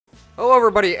Hello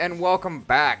everybody and welcome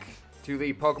back to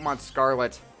the Pokemon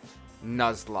Scarlet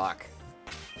Nuzlock.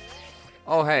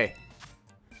 Oh hey.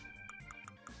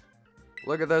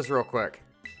 Look at this real quick.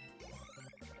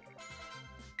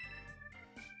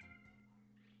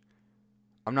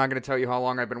 I'm not going to tell you how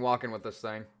long I've been walking with this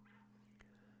thing.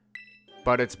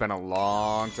 But it's been a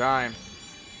long time.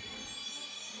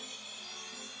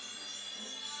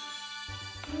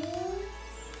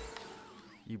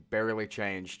 You barely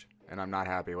changed, and I'm not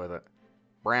happy with it.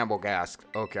 Brambleghast.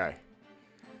 Okay.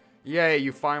 Yay,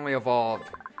 you finally evolved.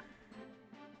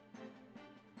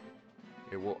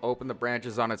 It will open the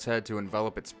branches on its head to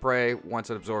envelop its prey.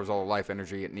 Once it absorbs all the life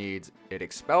energy it needs, it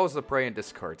expels the prey and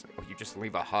discards it. Oh, you just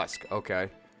leave a husk. Okay.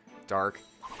 Dark.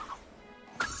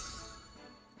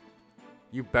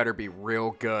 You better be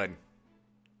real good.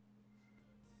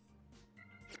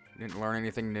 Didn't learn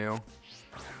anything new.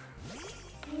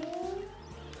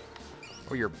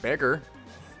 Oh, you're bigger.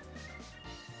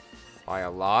 By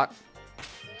a lot.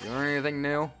 You learn anything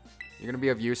new? You're gonna be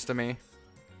of use to me.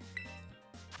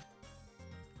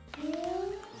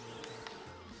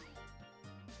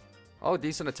 Oh,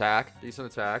 decent attack.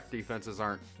 Decent attack. Defenses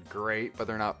aren't great, but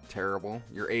they're not terrible.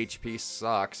 Your HP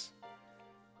sucks.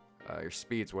 Your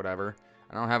speed's whatever.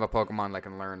 I don't have a Pokemon that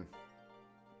can learn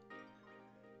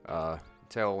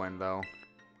Tailwind, though.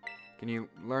 Can you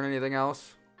learn anything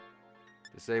else?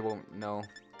 Disable? No.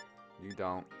 You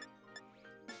don't.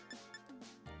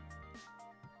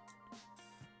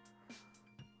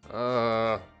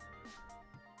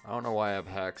 I don't know why I have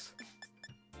Hex.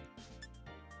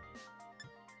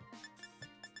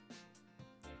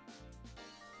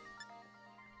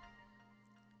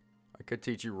 I could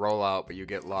teach you Rollout, but you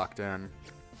get locked in.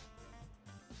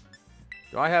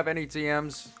 Do I have any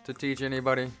TMs to teach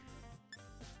anybody?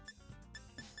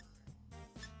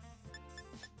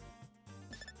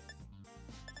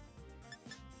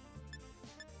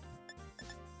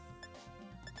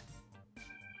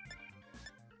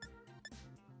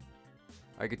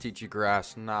 I could teach you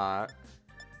Grass Knot.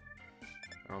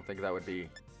 I don't think that would be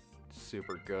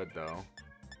super good, though.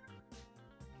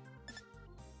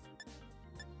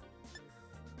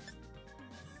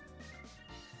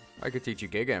 I could teach you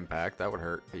Giga Impact. That would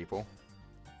hurt people.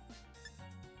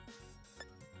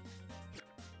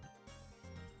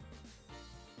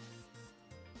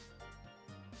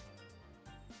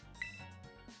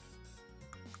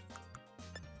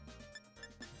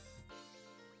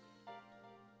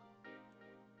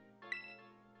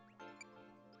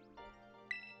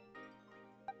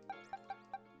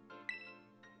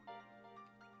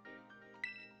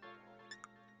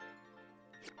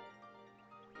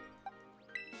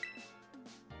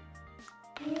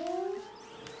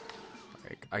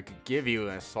 I could give you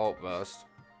an Assault Vest.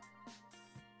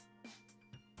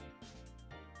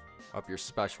 Up your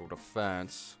special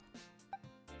defense.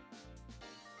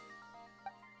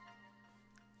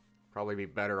 Probably be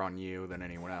better on you than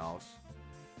anyone else.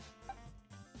 I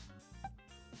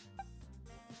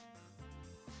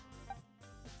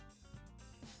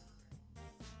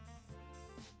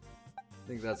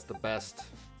think that's the best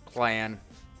plan.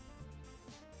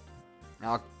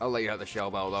 I'll let you have the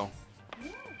Shell Bell, though.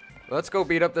 Let's go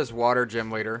beat up this Water Gym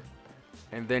Leader.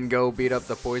 And then go beat up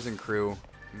the Poison Crew.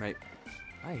 Mate,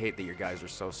 I hate that your guys are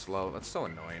so slow. That's so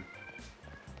annoying.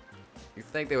 You'd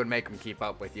think they would make them keep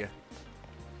up with you.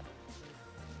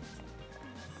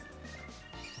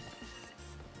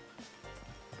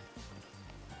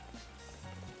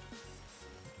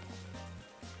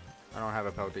 I don't have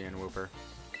a Protean Wooper.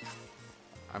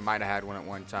 I might have had one at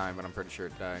one time, but I'm pretty sure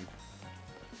it died.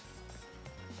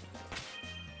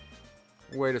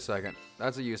 Wait a second.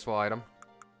 That's a useful item.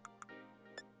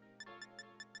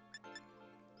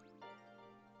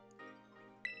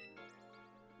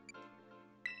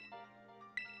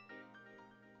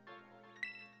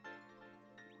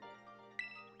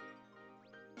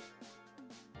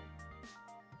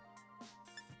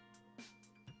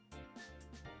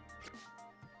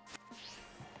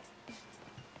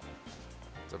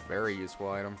 It's a very useful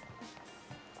item.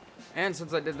 And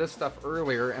since I did this stuff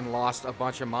earlier and lost a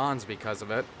bunch of Mons because of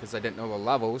it, because I didn't know the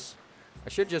levels, I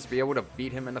should just be able to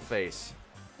beat him in the face.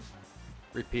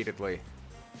 Repeatedly.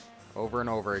 Over and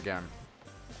over again.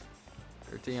 Is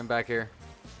there a TM back here?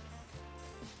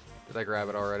 Did I grab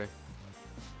it already?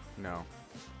 No.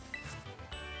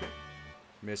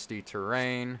 Misty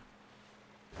Terrain.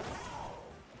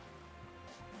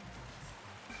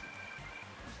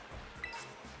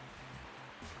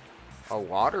 A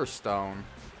Water Stone.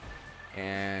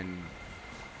 And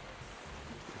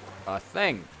a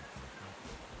thing.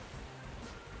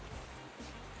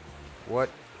 What?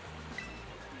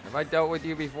 Have I dealt with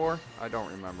you before? I don't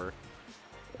remember.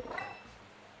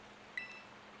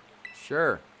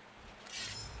 Sure.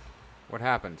 What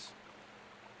happens?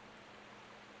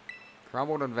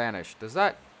 Crumbled and vanished. Does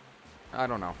that... I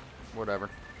don't know. Whatever.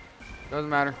 Doesn't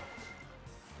matter.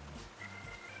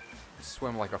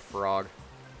 Swim like a frog.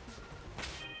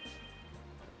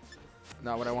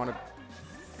 Not what I wanted.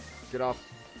 Get off.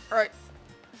 Alright.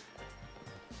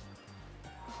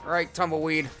 Alright,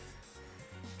 tumbleweed.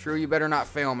 True, you better not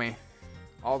fail me.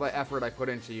 All the effort I put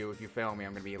into you, if you fail me,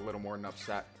 I'm going to be a little more than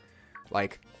upset.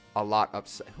 Like, a lot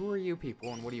upset. Who are you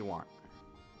people and what do you want?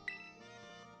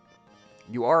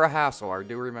 You are a hassle. I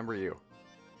do remember you.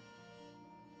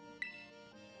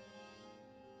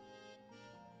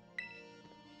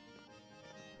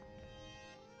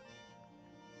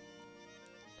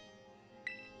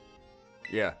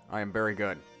 Yeah, I am very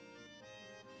good.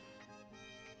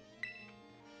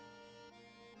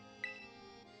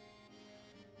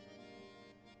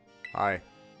 Hi.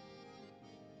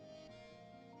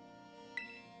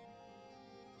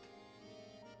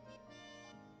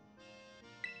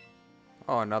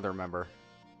 Oh, another member.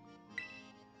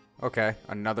 Okay,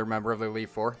 another member of the Elite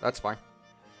Four. That's fine.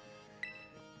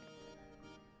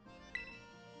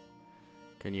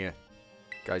 Can you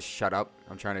guys shut up?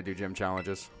 I'm trying to do gym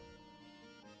challenges.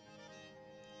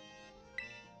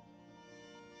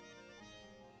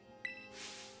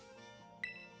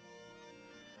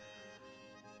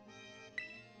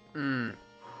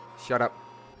 Shut up.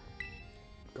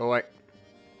 Go away.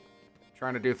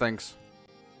 Trying to do things.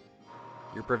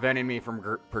 You're preventing me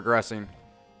from progressing.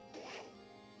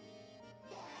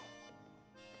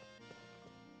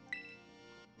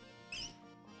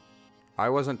 I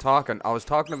wasn't talking. I was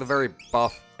talking to the very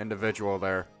buff individual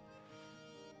there.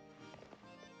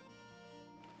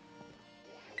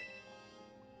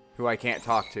 Who I can't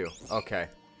talk to. Okay.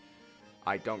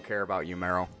 I don't care about you,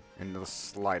 Meryl. In the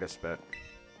slightest bit.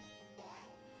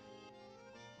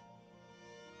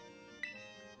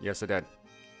 Yes, I did.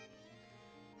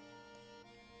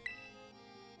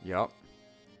 Yup.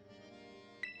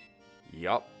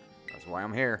 Yup. That's why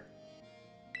I'm here.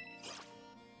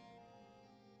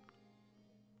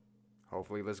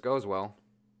 Hopefully this goes well.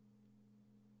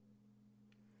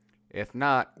 If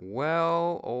not,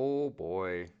 well, oh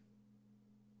boy.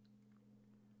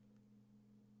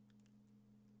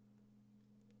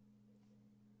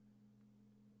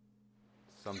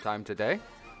 Sometime today?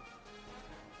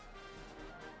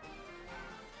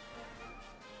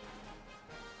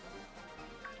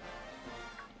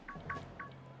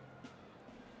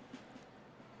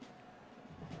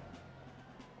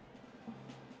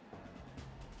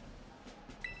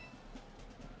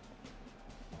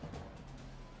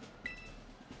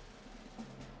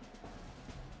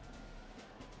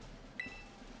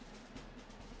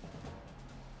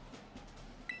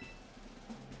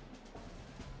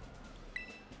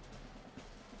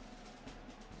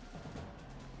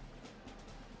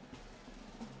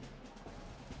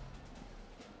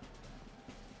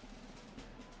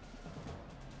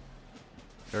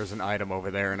 There's an item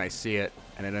over there and I see it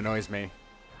and it annoys me.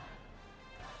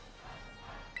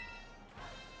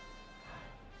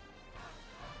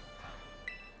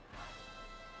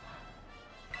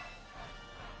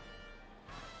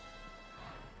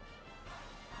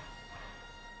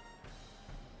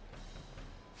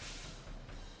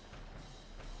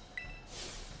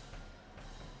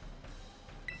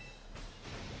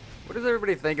 What does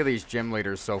everybody think of these gym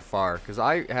leaders so far? Because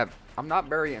I'm not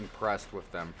very impressed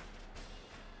with them.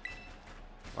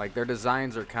 Like, their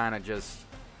designs are kind of just,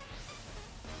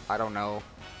 I don't know,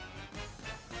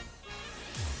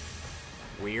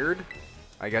 weird?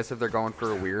 I guess if they're going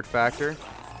for a weird factor.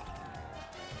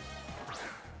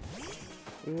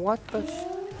 What the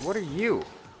what are you?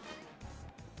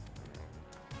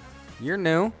 You're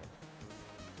new.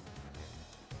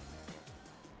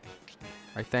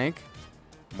 I think.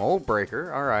 Mold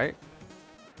Breaker, alright.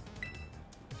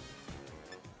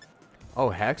 Oh,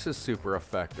 Hex is super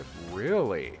effective.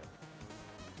 Really?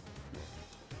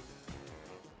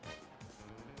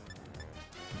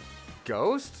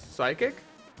 Ghost? Psychic?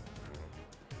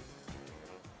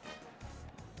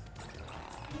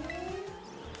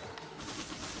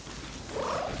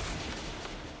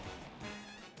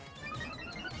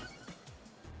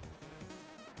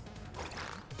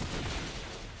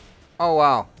 Oh,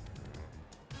 wow.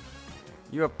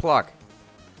 You have pluck.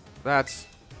 That's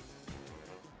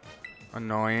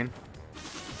annoying.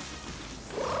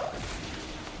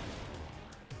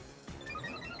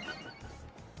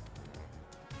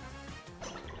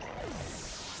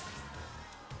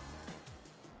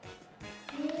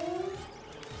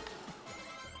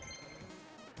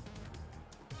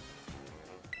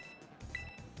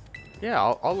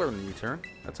 Yeah, I'll learn the U-turn.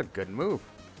 That's a good move.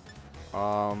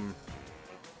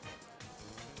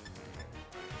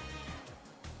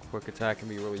 Quick attack can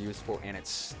be really useful, and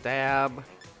it's stab.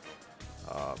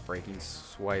 Breaking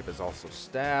swipe is also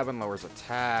stab and lowers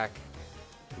attack,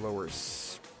 lowers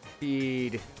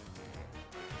speed,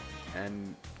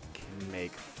 and can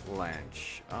make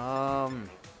flinch. Oh,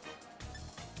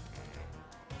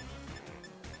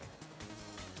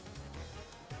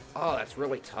 that's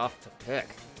really tough to pick.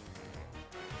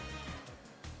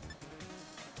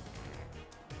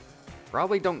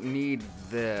 Probably don't need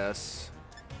this.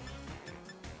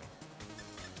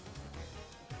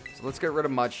 So let's get rid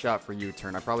of Mud Shot for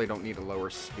U-turn. I probably don't need a lower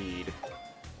speed.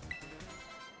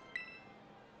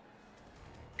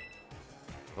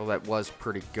 Well, that was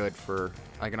pretty good for...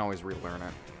 I can always relearn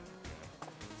it.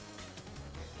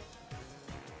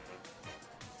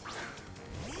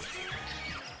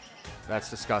 That's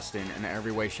disgusting in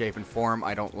every way, shape, and form.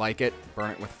 I don't like it.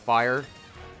 Burn it with fire.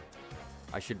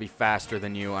 I should be faster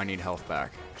than you. I need health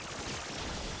back.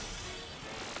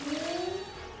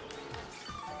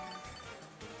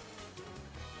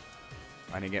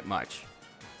 I didn't get much.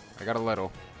 I got a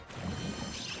little.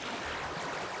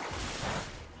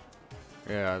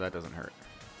 Yeah, that doesn't hurt.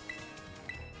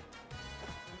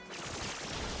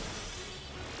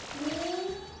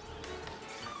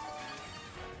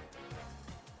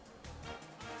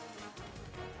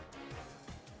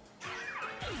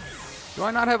 Do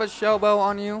I not have a shell bow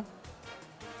on you?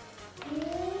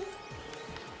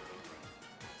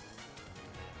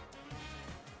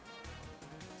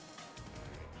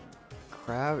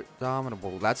 Crab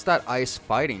Dominable. That's that ice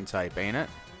fighting type, ain't it?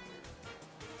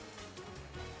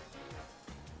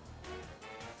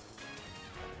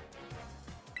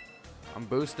 I'm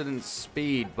boosted in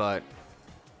speed, but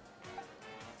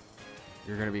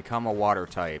you're going to become a water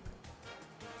type.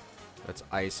 That's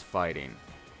ice fighting.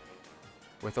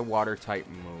 With a water type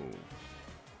move.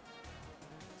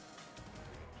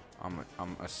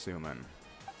 I'm assuming.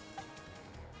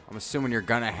 I'm assuming you're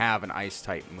gonna have an ice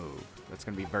type move. That's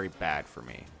gonna be very bad for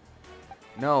me.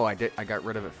 No, I got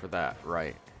rid of it for that,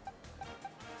 right.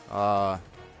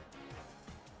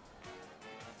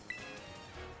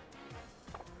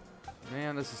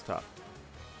 Man, this is tough.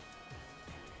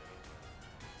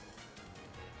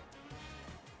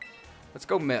 Let's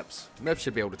go Mips. Mips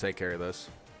should be able to take care of this.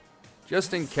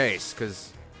 Just in case,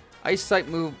 because ice type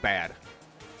move, bad.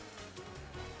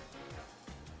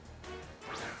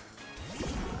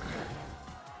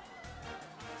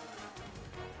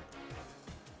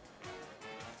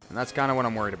 And that's kind of what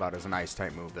I'm worried about, is an ice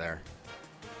type move there.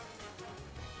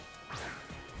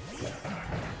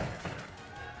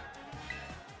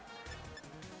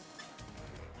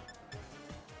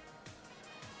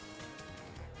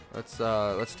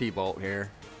 Let's T-Bolt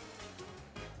here.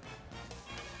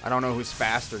 I don't know who's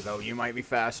faster, though. You might be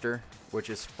faster,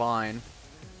 which is fine.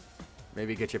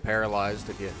 Maybe get you paralyzed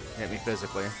if you hit me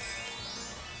physically.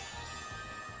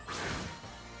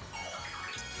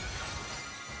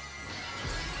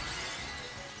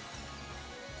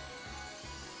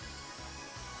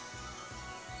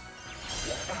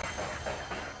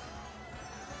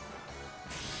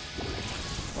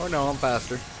 Oh no, I'm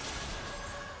faster.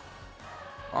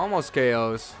 Almost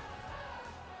KOs.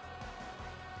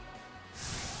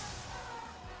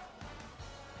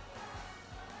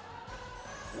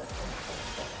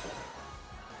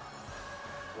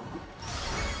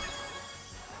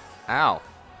 Ow.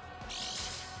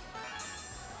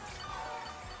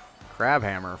 Crab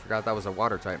Hammer. Forgot that was a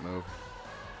water type move.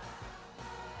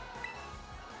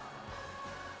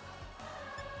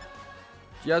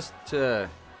 Just to...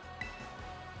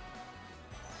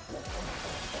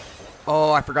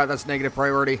 Oh, I forgot that's negative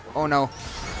priority. Oh, no.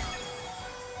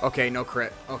 Okay, no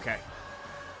crit. Okay.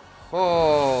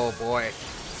 Oh, boy.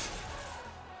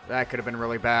 That could have been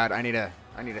really bad. I need to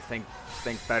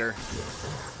think better.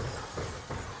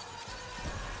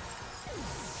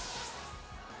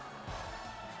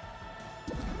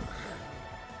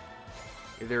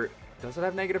 Either... Does it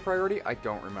have negative priority? I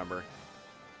don't remember.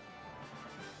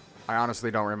 I honestly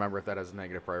don't remember if that has a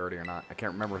negative priority or not. I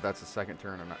can't remember if that's a second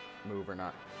turn or not. Move or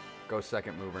not. Go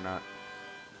second move or not.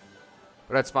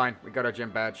 But that's fine. We got our gym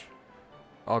badge.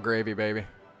 All gravy, baby.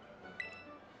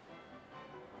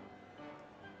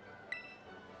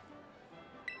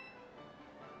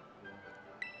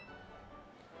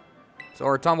 So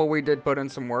our Tumbleweed did put in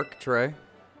some work, Trey.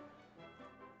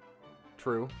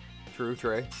 True,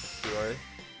 Trey. True.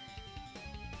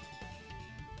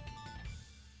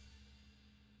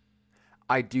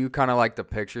 I do kind of like the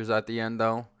pictures at the end,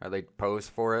 though. How they pose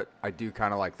for it. I do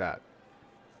kind of like that.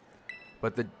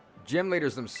 But the gym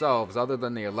leaders themselves, other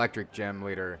than the electric gym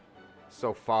leader,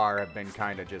 so far have been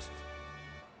kind of just...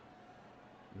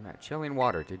 That chilling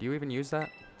water. Did you even use that?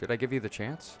 Did I give you the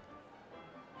chance?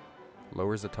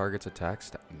 Lowers the target's attack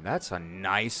stat. That's a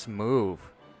nice move.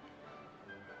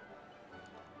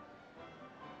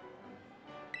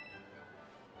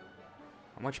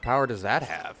 How much power does that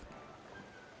have?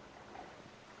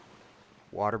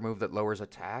 Water move that lowers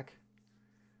attack?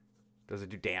 Does it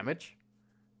do damage?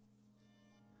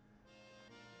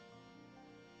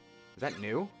 Is that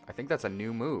new? I think that's a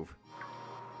new move.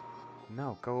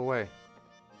 No, go away.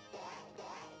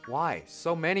 Why?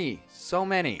 So many. So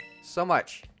many. So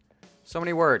much. So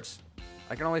many words.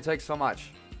 I can only take so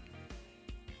much.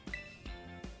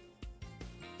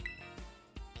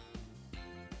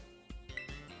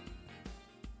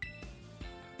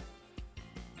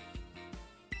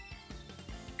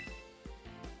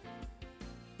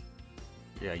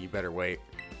 Yeah, you better wait.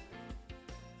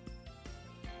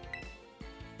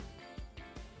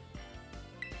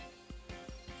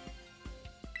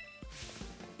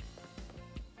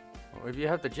 Well, if you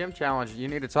have the gym challenge, you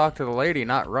need to talk to the lady,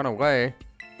 not run away.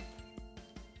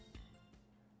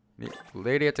 The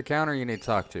lady at the counter you need to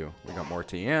talk to. We got more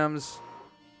TMs.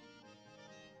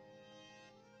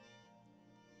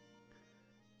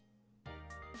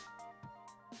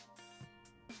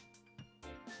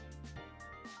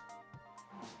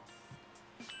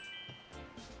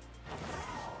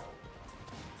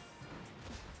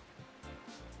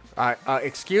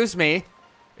 Excuse me.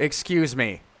 Excuse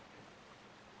me.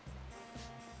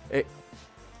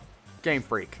 Game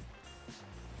Freak.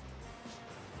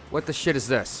 What the shit is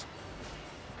this?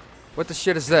 What the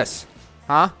shit is this?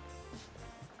 Huh?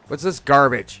 What's this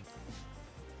garbage?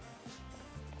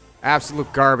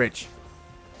 Absolute garbage.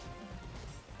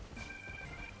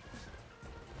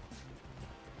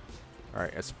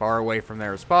 Alright, as far away from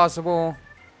there as possible.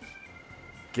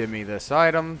 Give me this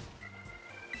item.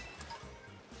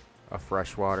 A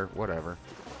freshwater, whatever.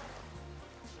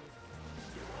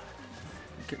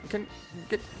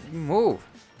 Move.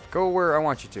 Go where I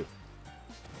want you to.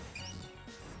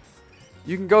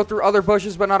 You can go through other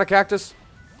bushes, but not a cactus.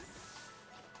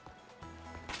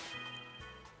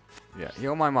 Yeah,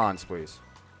 heal my mons, please.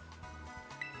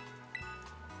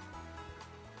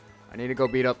 I need to go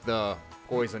beat up the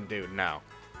poison dude now.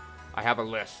 I have a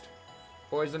list.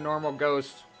 Poison, normal,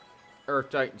 ghost, earth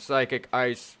titan, psychic,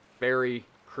 ice, fairy,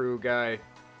 crew guy,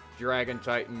 dragon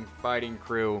titan, fighting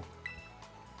crew,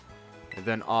 and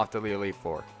then off to the Elite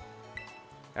Four.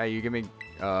 Hey, you give me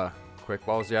quick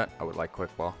balls yet? I would like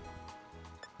quick ball.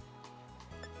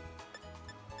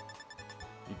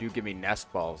 You do give me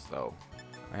nest balls though.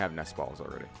 I have nest balls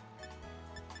already.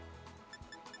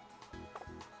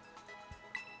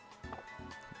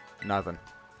 Nothing.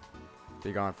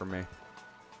 Be gone from me.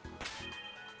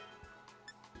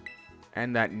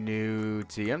 And that new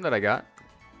TM that I got.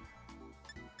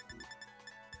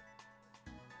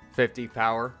 50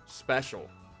 power special.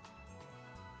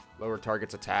 Lower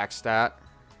target's attack stat.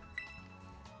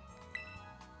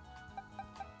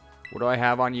 What do I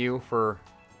have on you for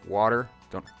water?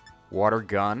 Water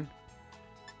gun.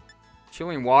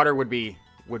 Chilling water would be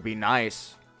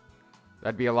nice.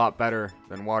 That'd be a lot better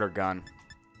than water gun.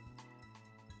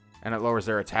 And it lowers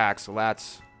their attack, so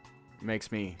that's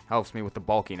helps me with the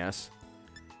bulkiness.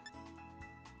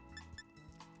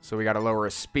 So we got to lower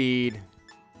his speed.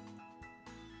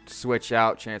 Switch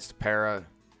out, chance to para.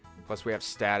 Plus we have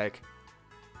static.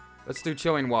 Let's do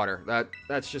chilling water.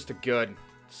 That's just a good,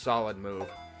 solid move.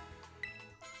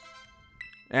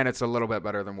 And it's a little bit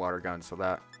better than water gun, so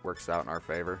that works out in our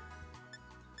favor.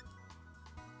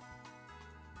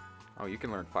 Oh, you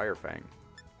can learn Fire Fang.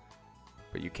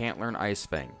 But you can't learn Ice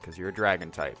Fang, because you're a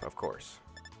dragon type, of course.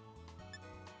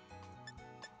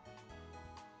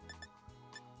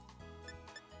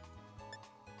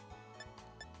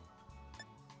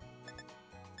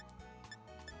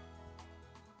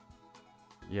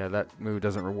 Yeah, that move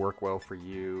doesn't work well for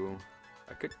you.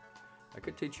 I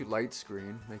could teach you Light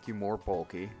Screen, make you more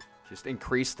bulky. Just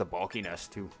increase the bulkiness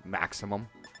to maximum.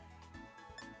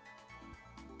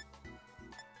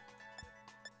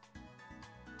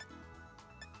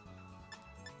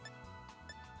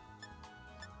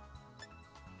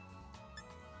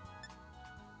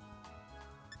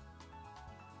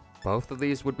 Both of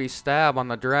these would be stab on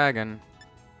the dragon.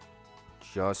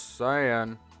 Just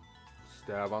saying.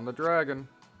 Stab on the dragon.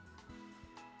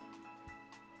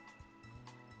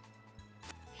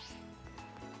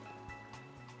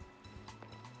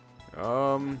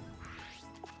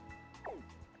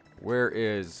 Where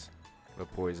is the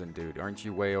poison dude? Aren't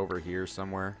you way over here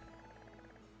somewhere?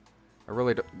 I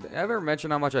really don't. Did I ever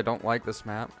mention how much I don't like this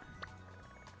map?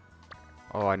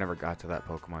 Oh, I never got to that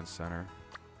Pokemon Center.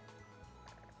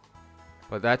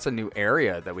 But that's a new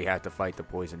area that we have to fight the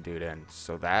poison dude in,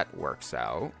 so that works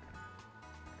out.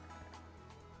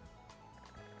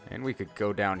 And we could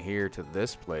go down here to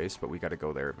this place, but we got to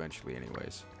go there eventually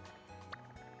anyways.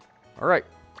 Alright,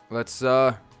 let's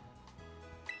head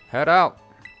out.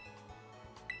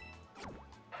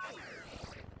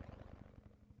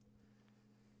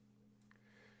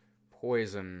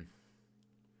 Poison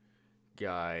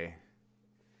guy.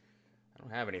 I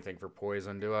don't have anything for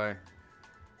poison, do I?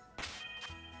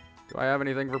 Do I have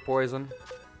anything for poison?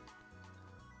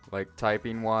 Like,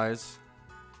 typing-wise?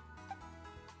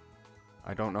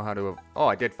 I don't know how to... Oh,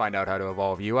 I did find out how to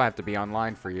evolve you. I have to be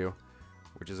online for you,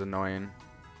 which is annoying.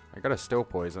 I got a still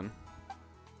poison.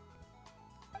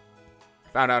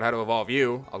 Found out how to evolve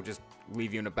you. I'll just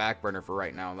leave you in the back burner for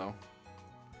right now, though.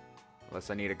 Unless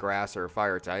I need a grass or a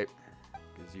fire type.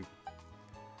 Because you...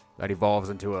 That evolves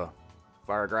into a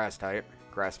fire-grass type.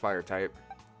 Grass-fire type.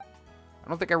 I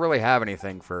don't think I really have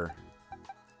anything for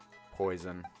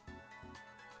poison.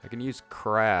 I can use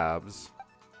crabs.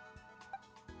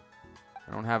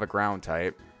 I don't have a ground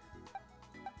type.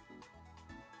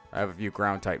 I have a few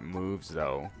ground type moves,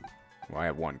 though. Well, I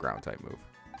have one ground type move.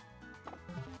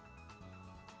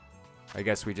 I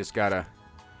guess we just gotta...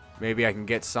 Maybe I can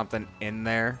get something in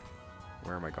there.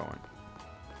 Where am I going?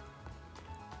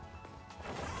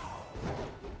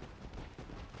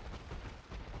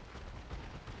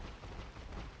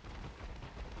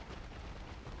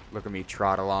 Look at me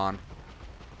trottle on.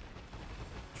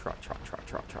 Trot, trot, trot,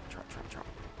 trot, trot, trot, trot, trot.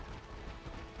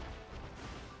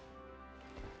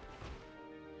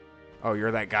 Oh,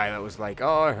 you're that guy that was like,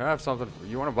 oh, I have something.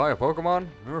 You want to buy a Pokemon?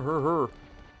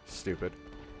 Stupid.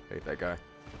 Hate that guy.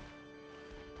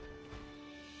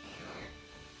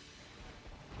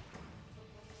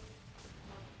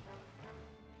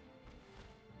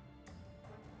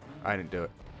 I didn't do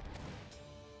it.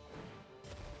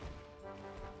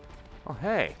 Oh,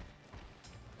 hey.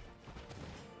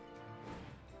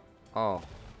 Oh,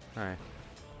 alright.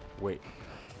 Wait.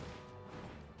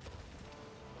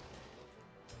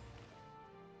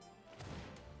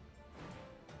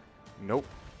 Nope.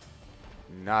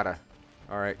 Nada.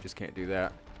 Alright, just can't do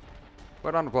that.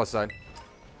 But on the plus side,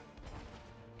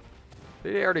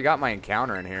 they already got my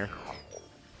encounter in here.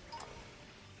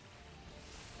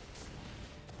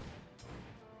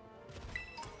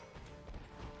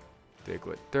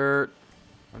 Diglett dirt.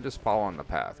 I'm just following the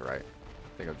path, right?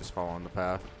 I think I'm just following the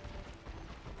path.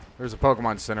 There's a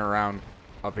Pokemon Center around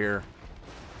up here.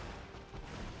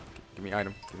 Give me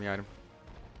item. Give me item.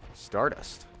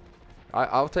 Stardust.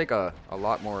 I'll take a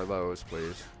lot more of those,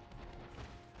 please.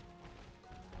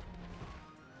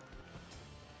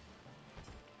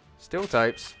 Still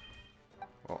types.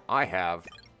 Well, I have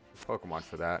Pokemon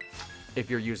for that. If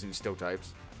you're using still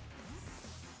types.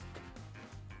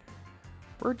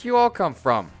 Where'd you all come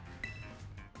from?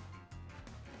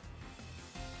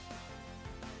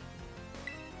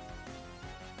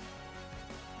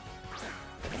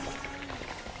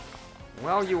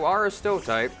 Well, you are a still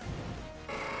type.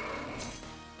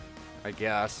 I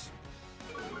guess.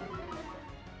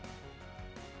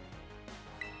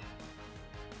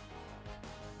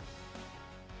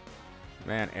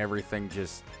 Man, everything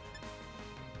just...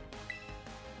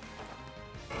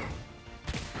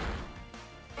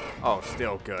 Oh,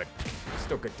 still good.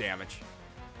 Still good damage.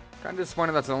 Kind of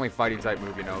disappointed that's the only fighting type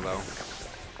move you know, though.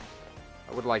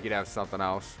 I would like you to have something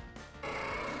else.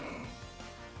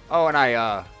 Oh, and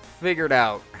I figured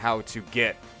out how to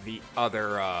get the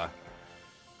other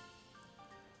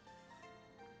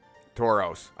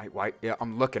Tauros. Yeah,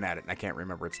 I'm looking at it and I can't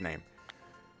remember its name.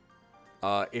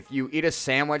 If you eat a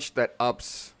sandwich that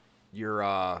ups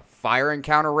your fire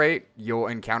encounter rate, you'll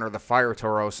encounter the fire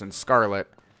Tauros in Scarlet.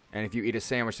 And if you eat a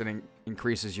sandwich that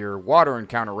increases your water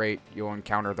encounter rate, you'll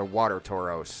encounter the water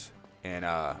Tauros in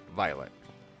Violet.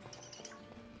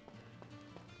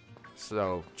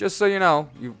 So, just so you know,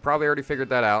 you probably already figured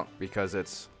that out because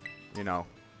it's, you know,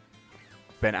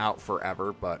 been out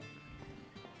forever, but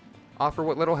offer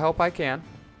what little help I can.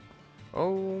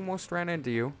 Almost ran into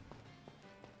you.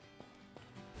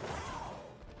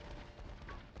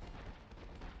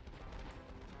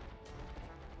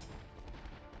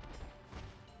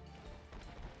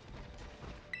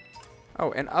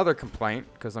 Oh, and other complaint,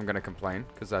 because I'm going to complain,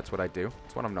 because that's what I do.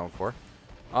 That's what I'm known for.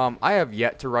 I have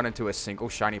yet to run into a single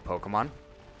shiny Pokemon.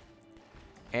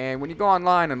 And when you go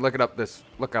online and look up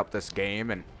this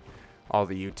game and all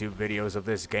the YouTube videos of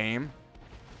this game,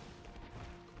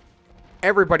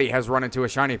 everybody has run into a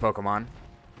shiny Pokemon.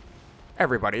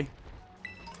 Everybody.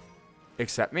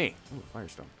 Except me. Ooh,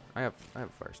 Firestone. I have a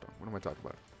Firestone. What am I talking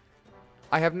about?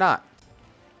 I have not.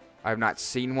 I have not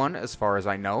seen one as far as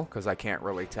I know, because I can't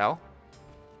really tell.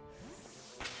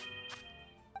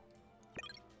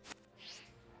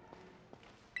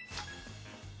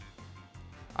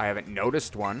 I haven't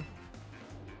noticed one.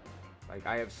 Like,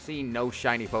 I have seen no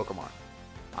shiny Pokemon.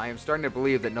 I am starting to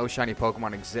believe that no shiny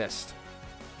Pokemon exist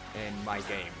in my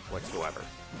game whatsoever.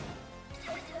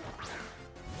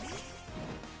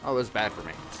 Oh, this is bad for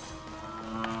me.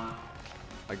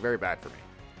 Like, very bad for me.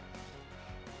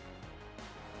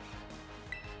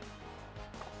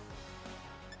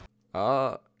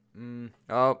 Oh,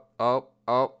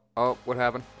 what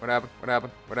happened? What happened? What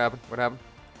happened? What happened? What happened?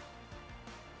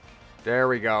 There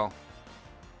we go.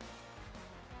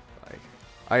 Like,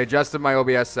 I adjusted my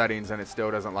OBS settings and it still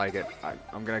doesn't like it.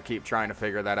 I'm gonna keep trying to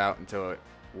figure that out until it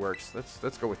works.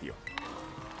 Let's go with you.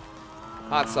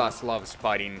 Hot Sauce loves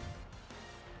fighting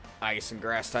ice and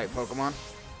grass type Pokemon.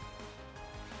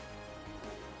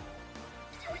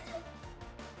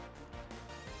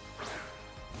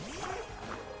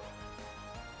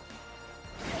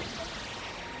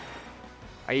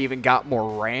 I even got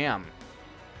more RAM.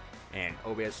 And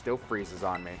OBS still freezes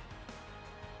on me.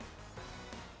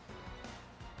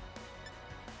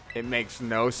 It makes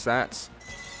no sense.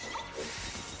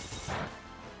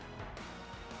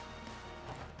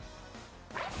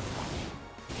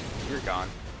 You're gone.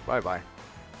 Bye-bye.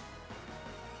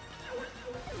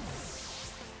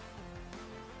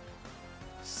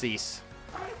 Cease.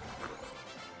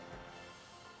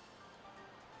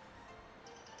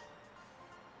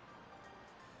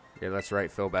 Yeah, that's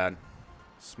right. Feel bad.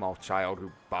 Small child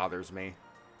who bothers me.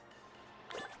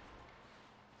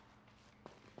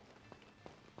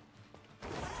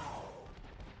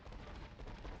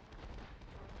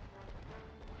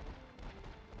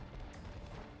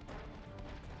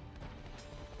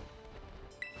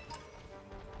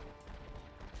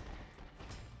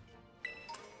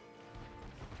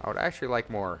 I would actually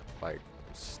like more, like,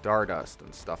 Stardust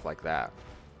and stuff like that.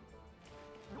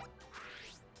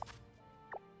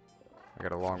 I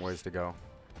got a long ways to go.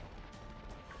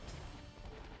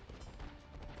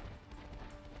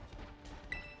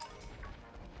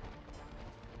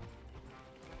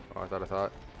 Oh,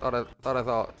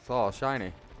 I saw a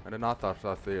shiny. I did not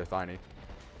see a shiny.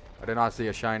 I did not see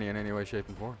a shiny in any way, shape,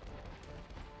 and form.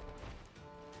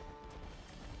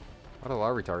 A lot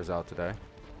of Larvitars out today.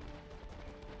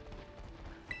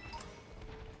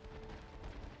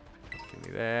 Give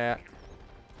me that.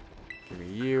 Give me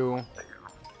you.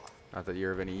 Not that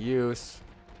you're of any use.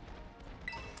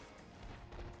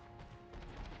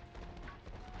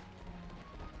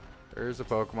 There's a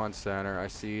Pokemon Center. I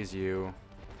sees you.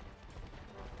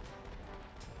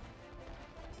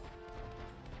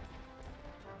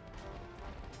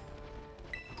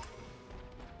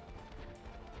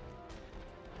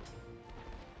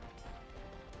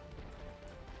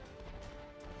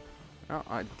 No,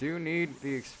 I do need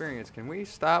the experience. Can we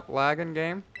stop lagging,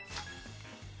 game?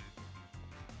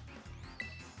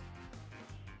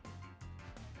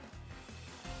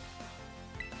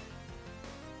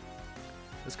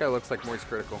 This guy looks like Moist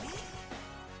Critical.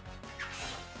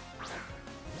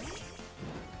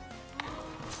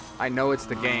 I know it's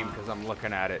the game because I'm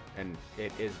looking at it, and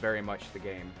it is very much the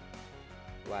game.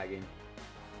 Lagging.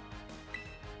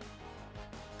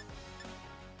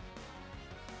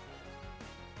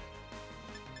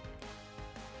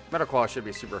 Metal Claw should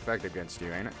be super effective against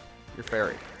you, ain't it? You're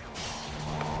fairy.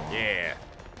 Yeah.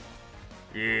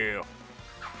 Yeah.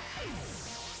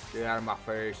 Get out of my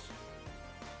face.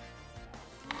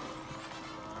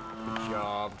 Good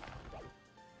job.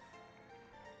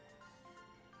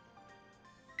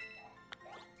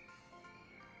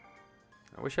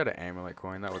 I wish I had an amulet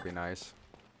coin. That would be nice.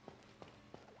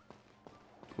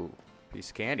 Ooh,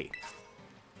 piece of candy.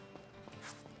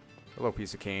 Hello,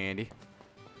 piece of candy.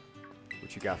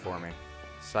 What you got for me?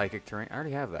 Psychic terrain. I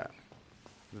already have that.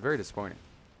 It's very disappointing.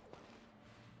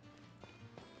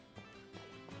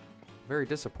 Very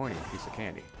disappointing piece of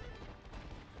candy.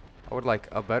 I would like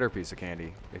a better piece of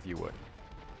candy, if you would.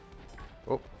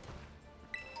 Oh.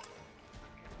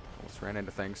 Almost ran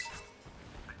into things.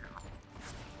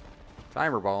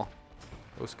 Timer ball.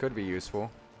 Those could be useful.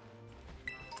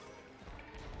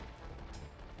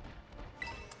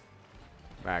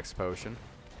 Max potion.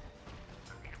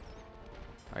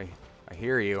 I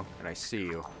hear you, and I see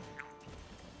you.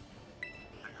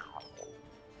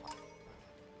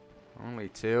 Only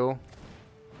two.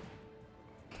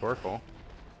 Torkoal.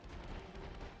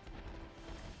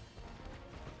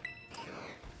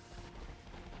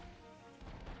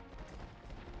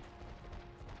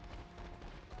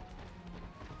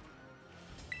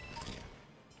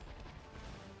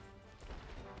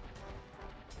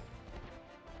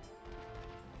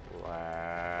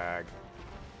 Lag.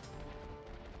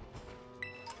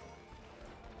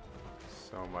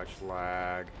 So much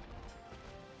lag.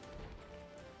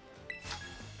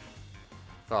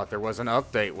 Thought there was an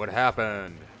update. What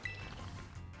happened?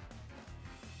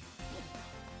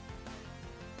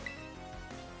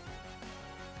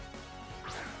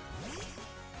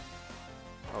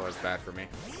 Oh, that's bad for me.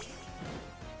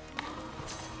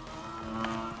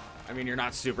 I mean, you're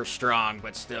not super strong,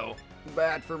 but still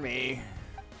bad for me.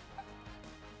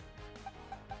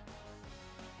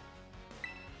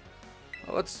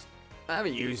 Well, I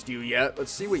haven't used you yet. Let's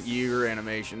see what your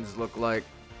animations look like.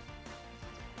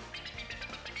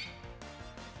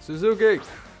 Suzuki!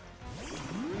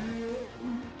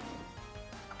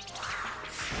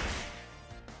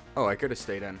 Oh, I could have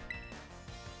stayed in.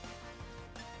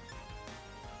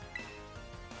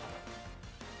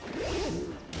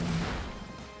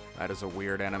 That is a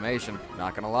weird animation,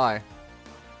 not gonna lie.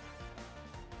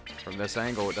 From this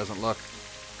angle, it doesn't look...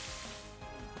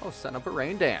 Oh, setting up a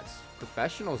rain dance.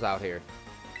 Professionals out here.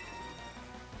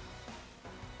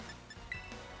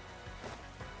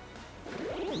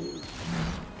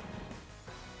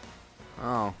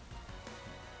 Oh.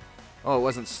 Oh, it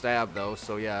wasn't stabbed, though,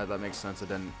 so yeah, that makes sense. It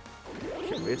didn't...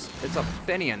 It's a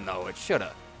Finian, though. It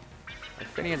shoulda. A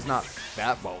Finian's not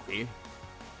that bulky.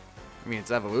 I mean,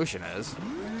 its evolution is.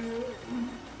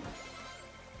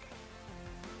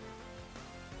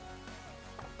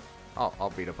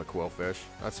 I'll beat up a quillfish.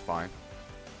 That's fine.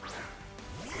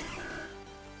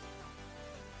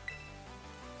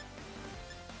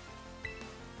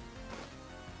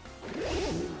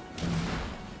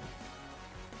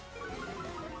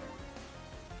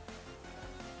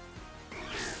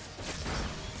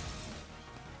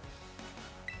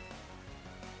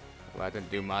 Well, that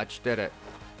didn't do much, did it?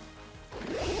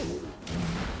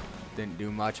 Didn't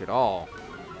do much at all.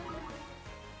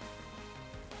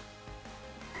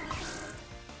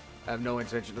 I have no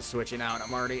intention of switching out.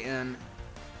 I'm already in.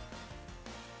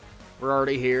 We're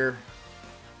already here.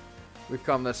 We've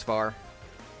come this far.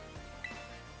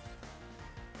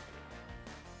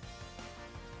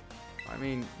 I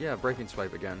mean, yeah, breaking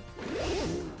swipe again.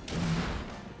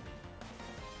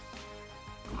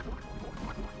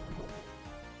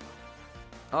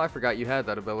 Oh, I forgot you had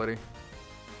that ability.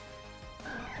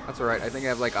 That's alright. I think I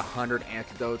have like 100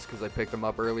 antidotes because I picked them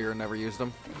up earlier and never used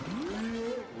them.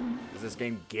 Because this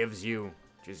game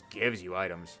just gives you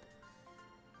items.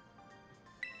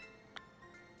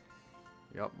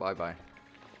 Yup, bye-bye.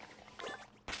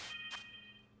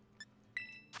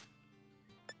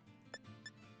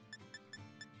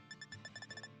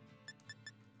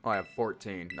 Oh, I have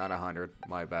 14, not 100.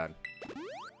 My bad.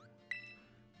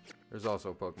 There's also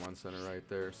a Pokemon Center right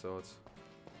there, so it's...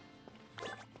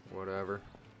 whatever.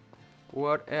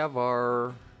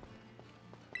 Whatever.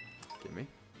 Gimme.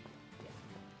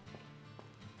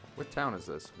 What town is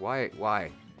this? Why?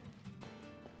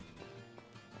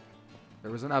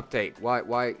 There was an update.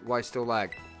 Why still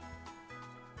lag?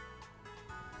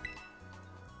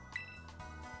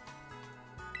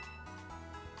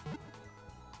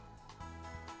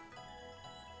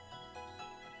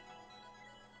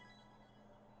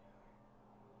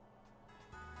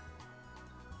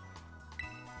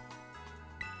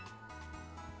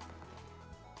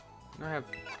 I have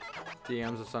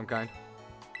DMs of some kind.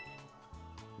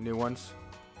 New ones.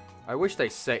 I wish they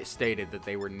stated that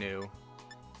they were new, so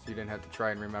you didn't have to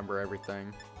try and remember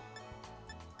everything.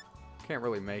 Can't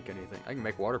really make anything. I can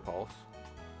make water pulse.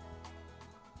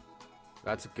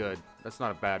 That's good. That's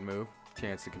not a bad move.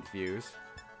 Chance to confuse.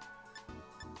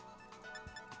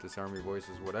 Disarm your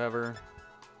voices, whatever.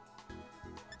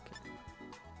 Okay.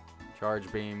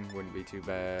 Charge beam wouldn't be too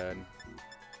bad.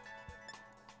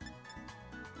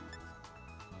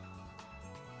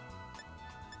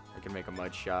 I can make a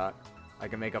mud shot. I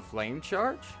can make a flame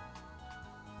charge?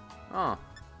 Oh.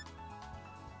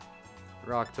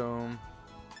 Rock tome.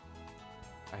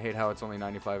 I hate how it's only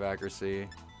 95 accuracy.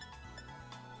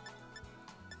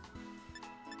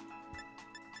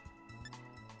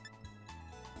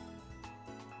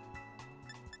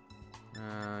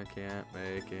 I can't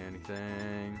make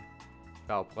anything.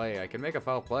 Foul play. I can make a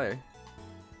foul play.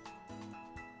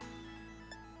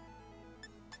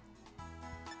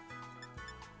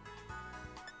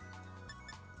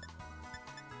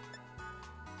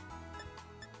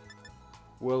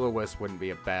 Will-O-Wisp wouldn't be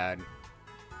a bad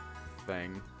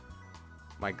thing.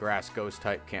 My grass ghost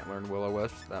type can't learn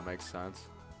Will-O-Wisp. That makes sense.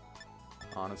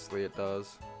 Honestly, it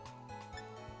does.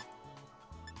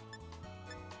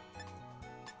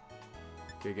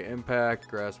 Giga Impact,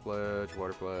 Grass Pledge,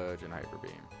 Water Pledge, and Hyper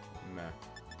Beam. Meh.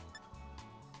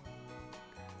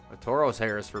 A Tauros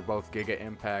hair is for both Giga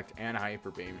Impact and Hyper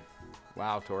Beam.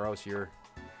 Wow, Tauros, you're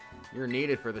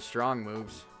needed for the strong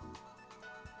moves.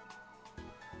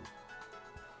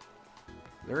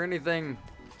 Is there anything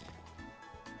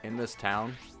in this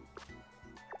town.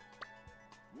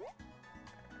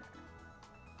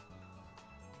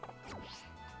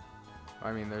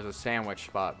 I mean, there's a sandwich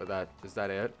spot, but is that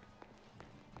it?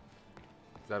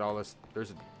 Is that all this?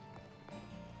 There's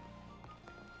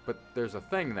a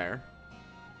thing there.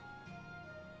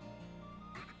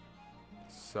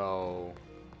 So,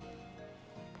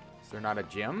 is there not a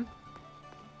gym?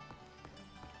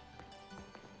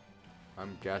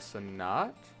 I'm guessing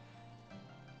not.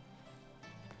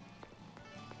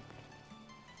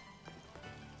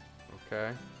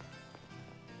 Okay.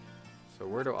 So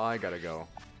where do I gotta go?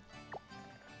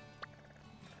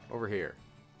 Over here.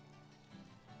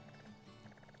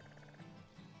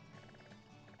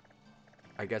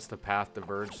 I guess the path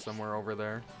diverged somewhere over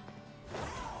there.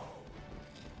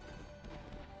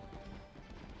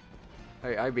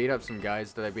 Hey, I beat up some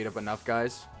guys. Did I beat up enough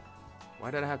guys?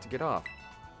 Why did I have to get off?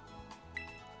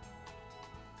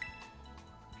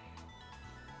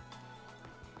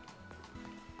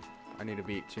 I need to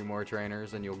beat 2 more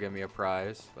trainers and you'll give me a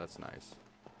prize. That's nice.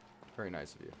 Very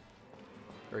nice of you.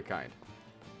 Very kind.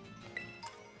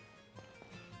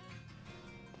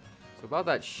 So about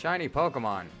that shiny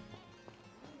Pokemon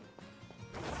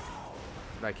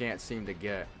that I can't seem to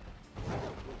get.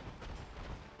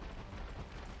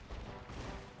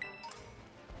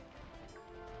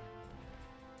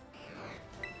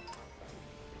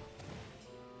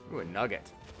 Ooh, a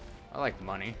nugget. I like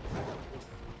money.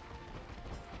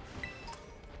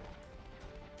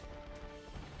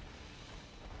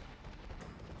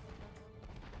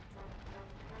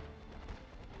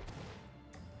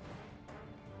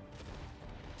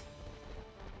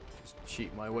 Just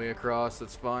cheat my way across,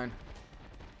 that's fine.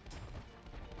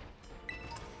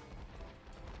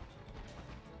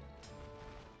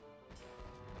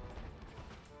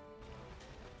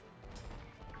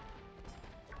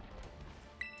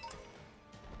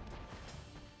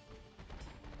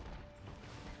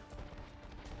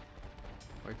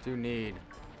 I do need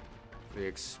the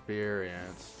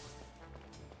experience.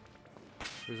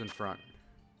 Who's in front?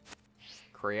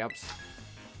 Crabs.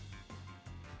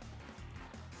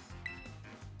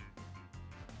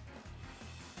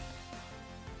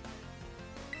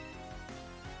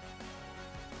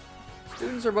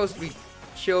 Students are supposed to be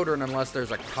children unless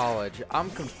there's a college.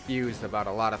 I'm confused about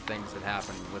a lot of things that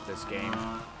happen with this game.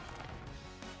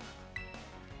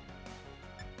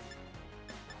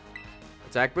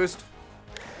 Attack boost?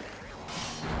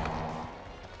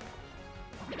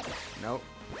 Nope.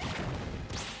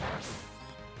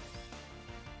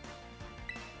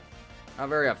 Not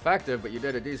very effective, but you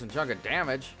did a decent chunk of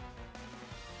damage.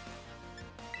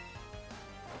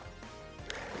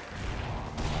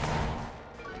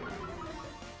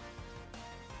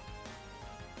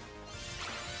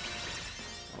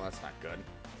 Well, that's not good.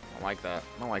 I don't like that.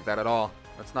 I don't like that at all.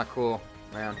 That's not cool.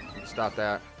 Man, you can stop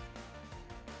that.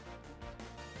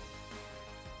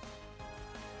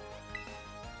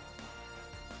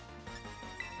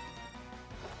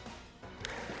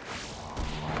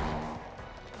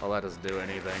 I'll let us do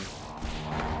anything.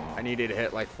 I needed to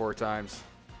hit like 4 times.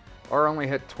 Or only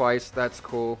hit twice. That's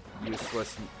cool.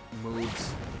 Useless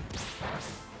moves.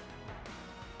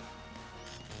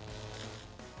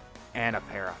 And a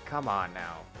para. Come on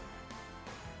now.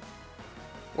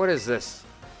 What is this?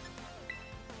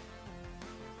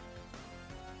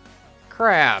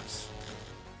 Crabs.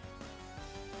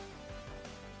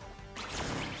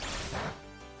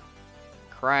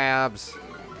 Crabs.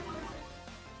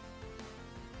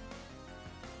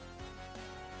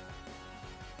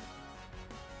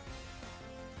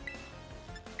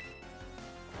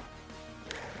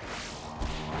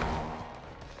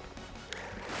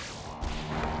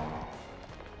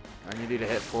 I need to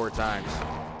hit 4 times.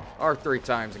 Or 3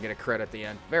 times and get a crit at the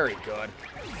end. Very good.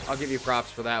 I'll give you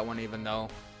props for that one, even though.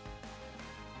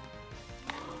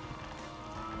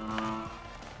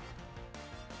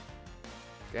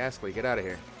 Ghastly, get out of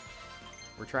here.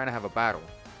 We're trying to have a battle.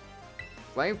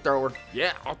 Flamethrower.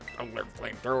 Yeah, I'll live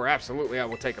flamethrower. Absolutely, I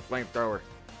will take a flamethrower.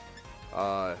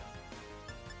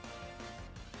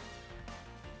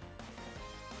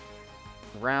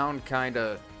 Round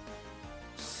kinda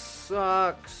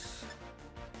sucks.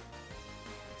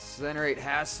 Incinerate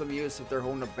has some use if they're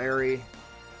holding a berry.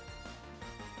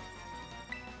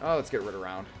 Oh, let's get rid of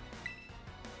round.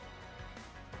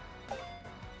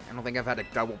 I don't think I've had a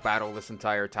double battle this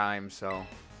entire time, so.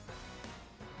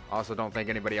 Also don't think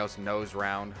anybody else knows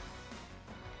round.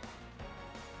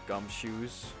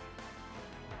 Gumshoes.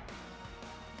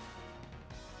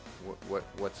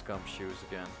 What's gumshoes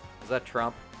again? Is that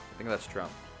Trump? I think that's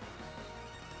Trump.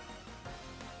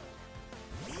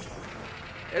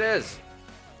 It is.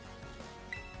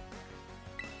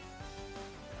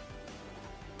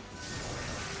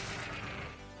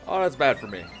 Oh, that's bad for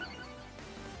me.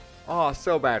 Oh,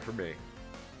 so bad for me.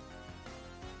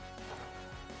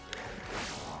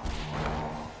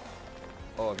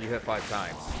 Oh, if you hit 5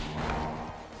 times.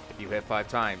 If you hit 5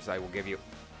 times, I will give you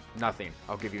nothing.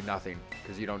 I'll give you nothing,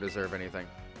 because you don't deserve anything.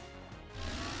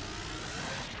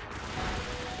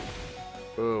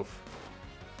 Oof.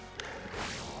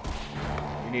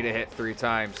 You need to hit 3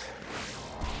 times.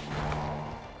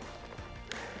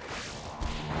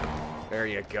 There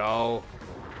you go.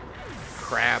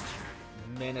 Crab.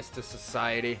 Menace to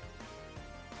society.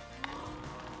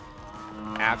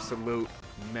 Absolute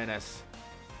menace.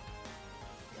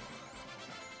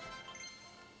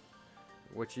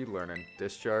 What you learning?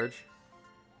 Discharge?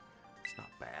 It's not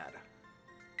bad.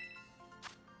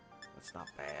 That's not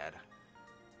bad.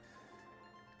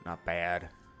 Not bad.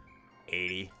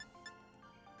 80.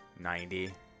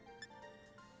 90.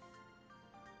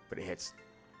 But it hits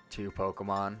 2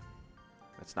 Pokemon.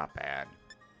 That's not bad.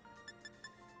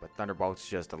 But Thunderbolt's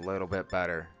just a little bit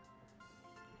better.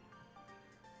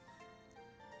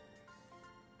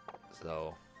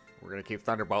 So, we're going to keep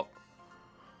Thunderbolt.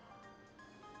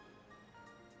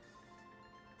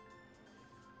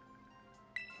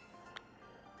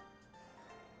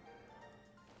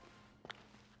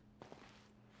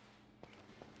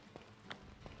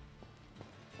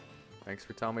 Thanks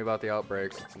for telling me about the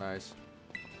outbreaks. It's nice.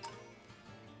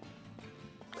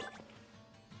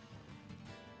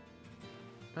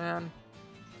 Man.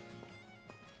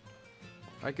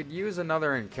 I could use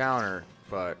another encounter,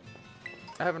 but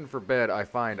heaven forbid I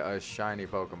find a shiny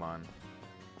Pokemon.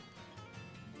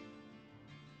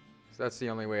 So that's the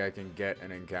only way I can get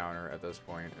an encounter at this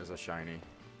point, is a shiny.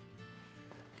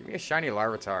 Give me a shiny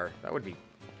Larvitar. That would be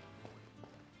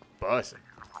buzzing.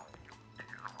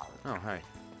 Oh, hey.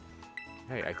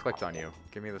 Hey, I clicked on you.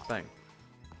 Give me the thing.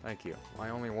 Thank you. Why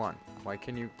only 1? Why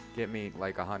can you get me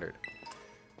like 100?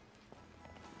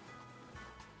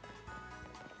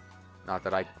 Not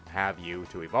that I have you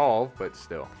to evolve, but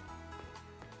still.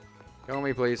 Kill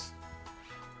me, please.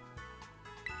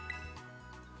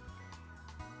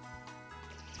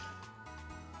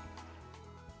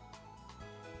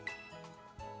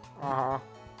 Uh-huh.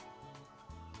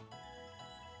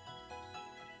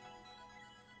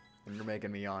 You're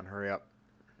making me yawn. Hurry up.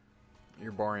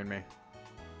 You're boring me.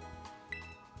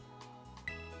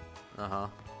 Uh-huh.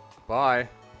 Bye.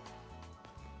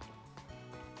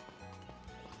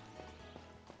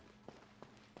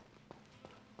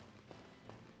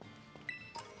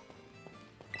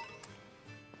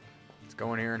 Let's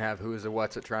go in here and have who's a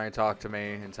what's it try and talk to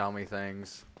me and tell me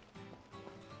things.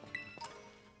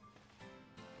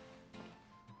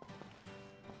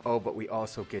 Oh, but we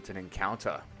also get an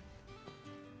encounter.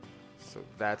 So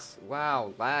that's...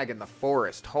 Wow, lag in the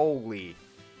forest. Holy.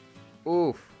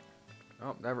 Oof.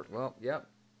 Oh, never... Well, yep.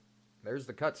 There's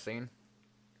the cutscene.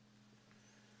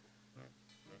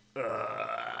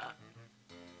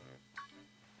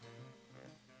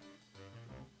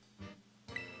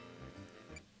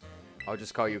 I'll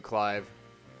just call you Clive.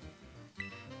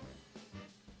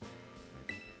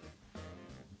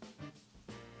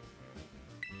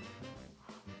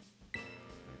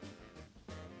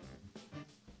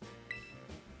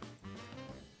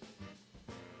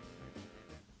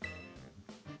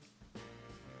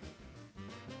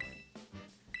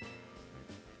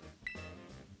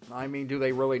 I mean, do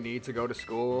they really need to go to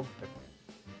school?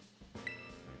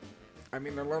 I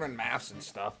mean, they're learning maths and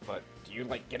stuff, but do you,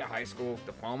 like, get a high school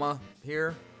diploma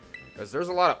here? Because there's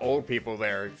a lot of old people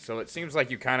there, so it seems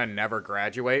like you kind of never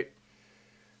graduate.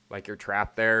 Like, you're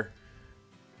trapped there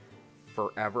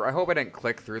forever. I hope I didn't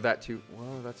click through that too.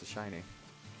 Whoa, that's a shiny.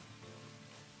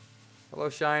 Hello,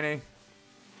 shiny.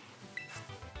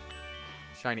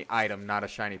 Shiny item, not a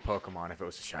shiny Pokemon. If it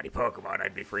was a shiny Pokemon,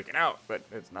 I'd be freaking out, but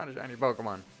it's not a shiny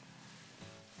Pokemon.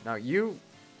 Now, you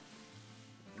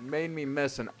made me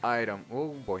miss an item. Oh,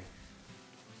 boy.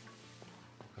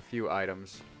 A few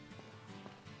items.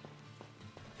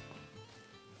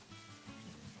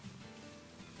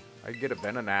 I could get a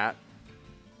Venonat.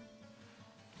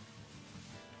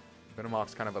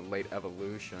 Venomoth's kind of a late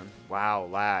evolution. Wow,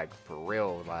 lag. For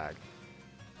real lag.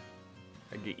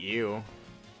 I get you.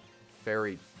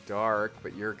 Very dark,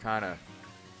 but you're kind of...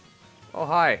 Oh,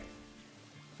 hi.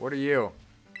 What are you?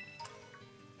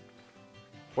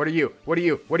 What are you? What are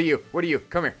you? What are you? What are you?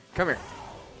 Come here. Come here.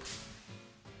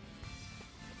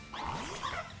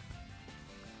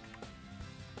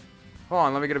 Hold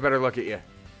on, let me get a better look at you.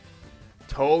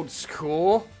 Toad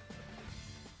School?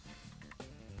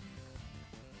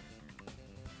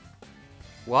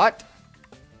 What?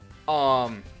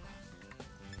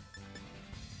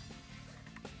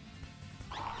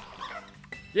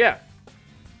 Yeah.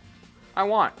 I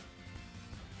want.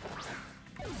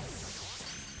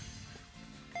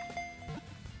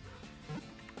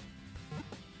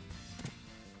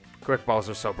 Quick balls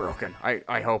are so broken.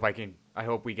 I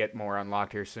hope we get more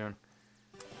unlocked here soon.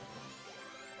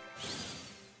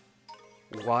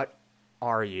 What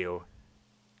are you?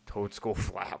 Toadstool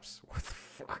flaps. What the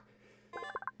fuck?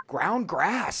 Ground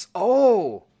grass.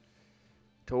 Oh!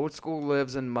 Toadstool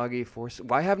lives in muggy forest.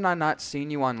 Why have I not seen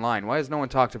you online? Why has no one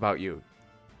talked about you?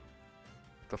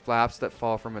 The flaps that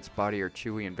fall from its body are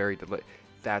chewy and very delicious.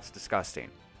 That's disgusting.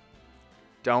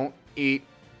 Don't eat.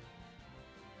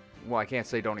 Well, I can't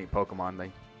say don't eat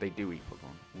Pokemon. They do eat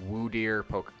Pokemon. Woo deer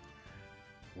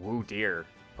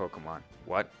Pokemon.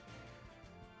 What?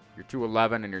 You're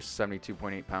 211 and you're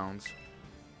 72.8 pounds.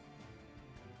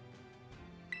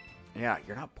 Yeah,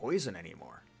 you're not poison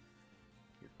anymore.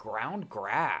 You're ground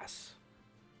grass.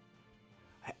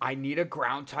 I need a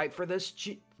ground type for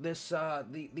these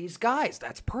guys.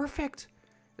 That's perfect.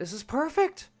 This is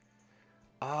perfect.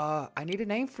 I need a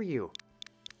name for you.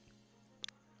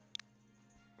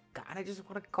 God, I just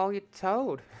want to call you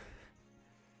Toad.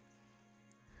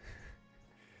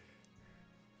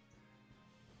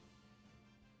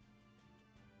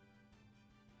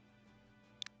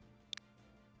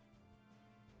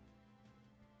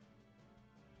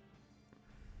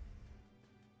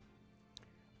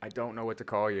 I don't know what to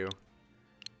call you.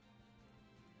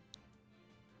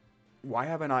 Why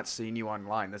have I not seen you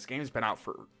online? This game's been out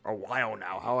for a while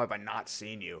now. How have I not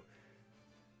seen you?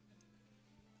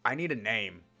 I need a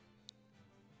name.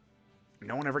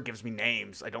 No one ever gives me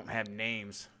names. I don't have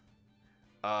names.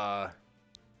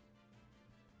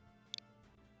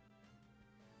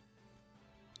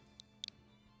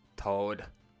 Toad.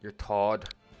 You're Toad.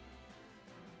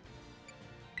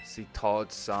 See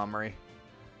Toad summary.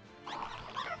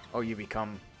 Oh, you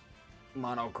become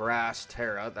Monograss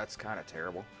Terra. That's kind of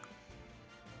terrible.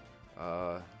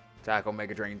 Tackle,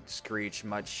 Mega Drain, Screech,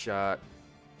 Mud Shot.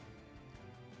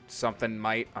 Something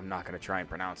Might. I'm not going to try and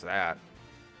pronounce that.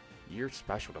 Your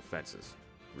special defense is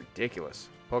ridiculous.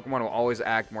 Pokemon will always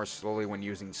act more slowly when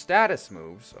using status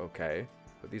moves. Okay.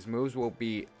 But these moves will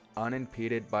be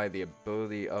unimpeded by the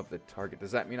ability of the target.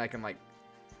 Does that mean I can, like,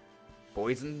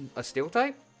 poison a steel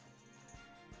type?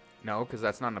 No, because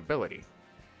that's not an ability.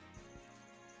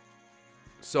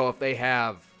 So if they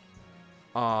have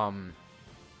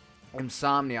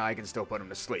insomnia, I can still put them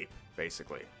to sleep,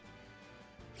 basically.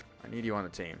 I need you on the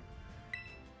team.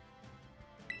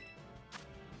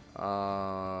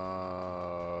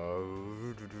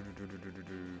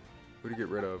 Who to get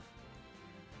rid of?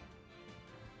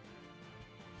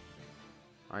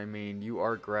 I mean, you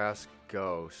are Grass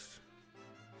Ghost.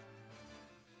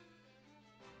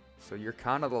 So you're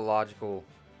kind of the logical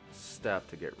step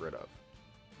to get rid of.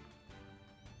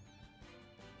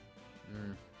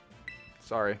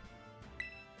 Sorry.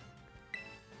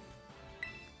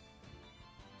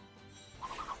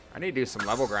 I need to do some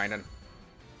level grinding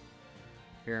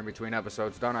here in between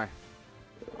episodes, don't I?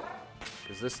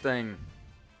 Because this thing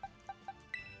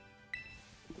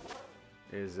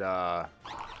is, you're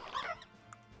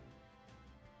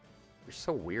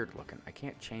so weird looking. I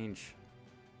can't change.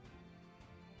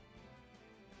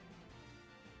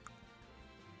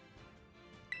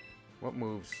 What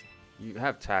moves? You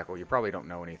have Tackle. You probably don't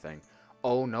know anything.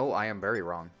 Oh, no, I am very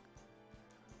wrong.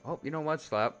 Oh, you know Mud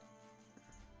Slap.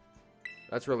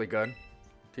 That's really good.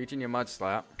 Teaching you Mud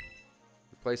Slap.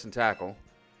 Replacing Tackle.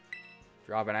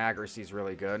 Dropping Accuracy is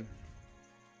really good.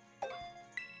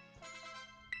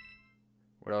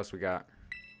 What else we got?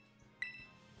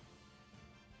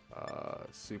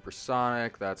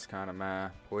 Supersonic. That's kind of meh.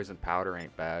 Poison Powder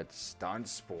ain't bad. Stun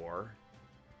Spore.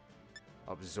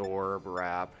 Absorb.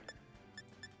 Wrap.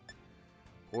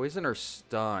 Poison or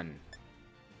Stun?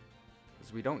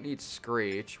 Because we don't need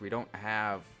Screech. We don't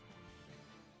have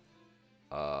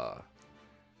a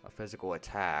physical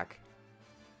attack.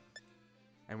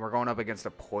 And we're going up against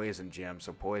a Poison Gym,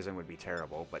 so Poison would be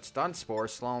terrible. But Stun Spore,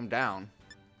 slow him down.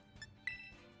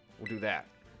 We'll do that.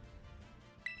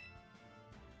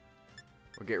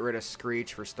 We'll get rid of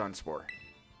Screech for Stun Spore.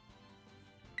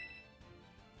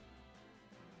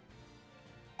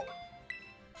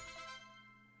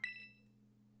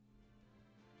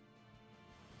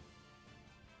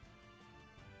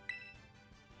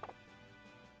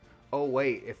 Oh,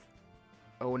 wait, if...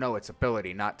 Oh, no, it's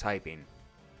ability, not typing.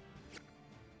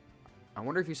 I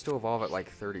wonder if you still evolve at, like,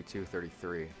 32,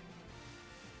 33.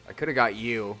 I could have got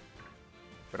you,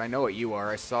 but I know what you are.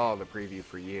 I saw the preview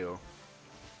for you.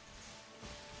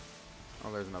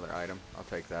 Oh, there's another item. I'll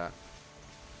take that.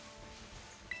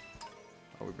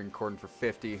 Oh, we've been recording for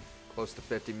 50, close to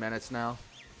 50 minutes now.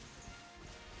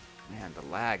 Man, the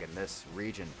lag in this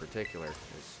region in particular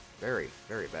is very,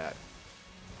 very bad.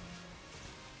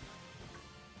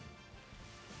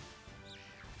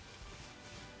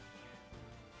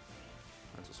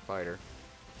 That's a spider.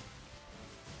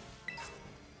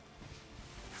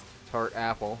 Tart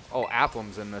apple. Oh,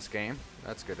 applum's in this game.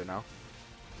 That's good to know.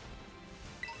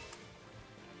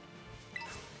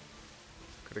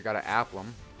 Could have got an applum,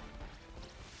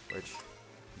 which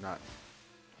not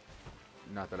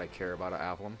that I care about an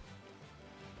applum.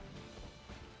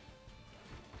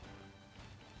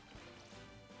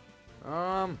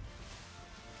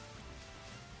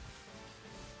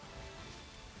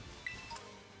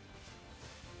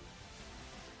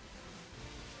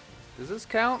 Does this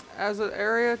count as an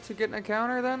area to get an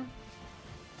encounter then?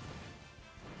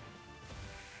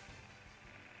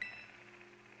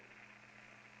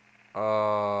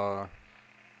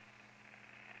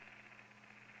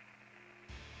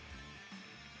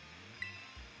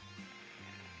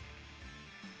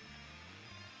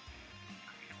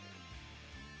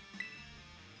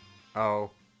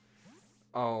 Oh.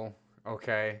 Oh,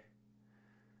 okay.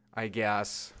 I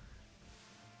guess.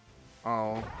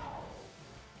 Oh.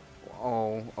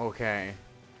 Oh, okay.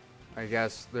 I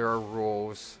guess there are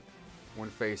rules when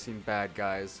facing bad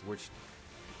guys, which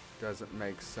doesn't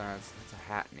make sense. It's a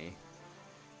Hackney.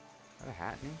 Is that a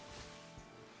Hackney?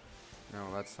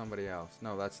 No, that's somebody else.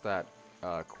 No, that's that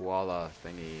koala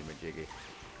thingy majiggy.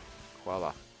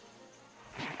 Koala.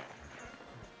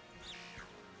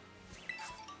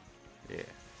 Yeah.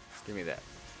 Give me that.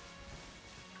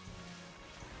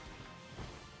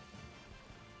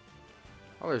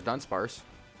 Oh, there's Dunsparce.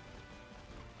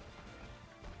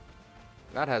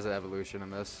 That has an evolution in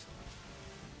this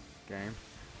game.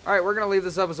 Alright, we're going to leave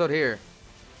this episode here.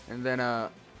 And then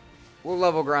we'll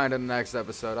level grind in the next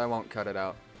episode. I won't cut it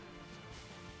out.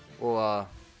 We'll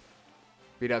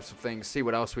beat up some things, see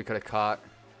what else we could have caught.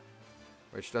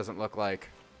 Which doesn't look like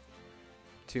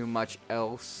too much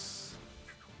else.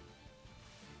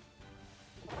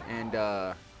 And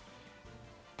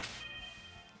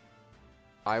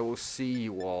I will see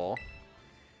you all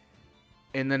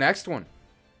in the next one.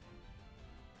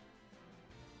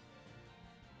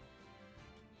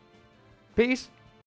 Peace.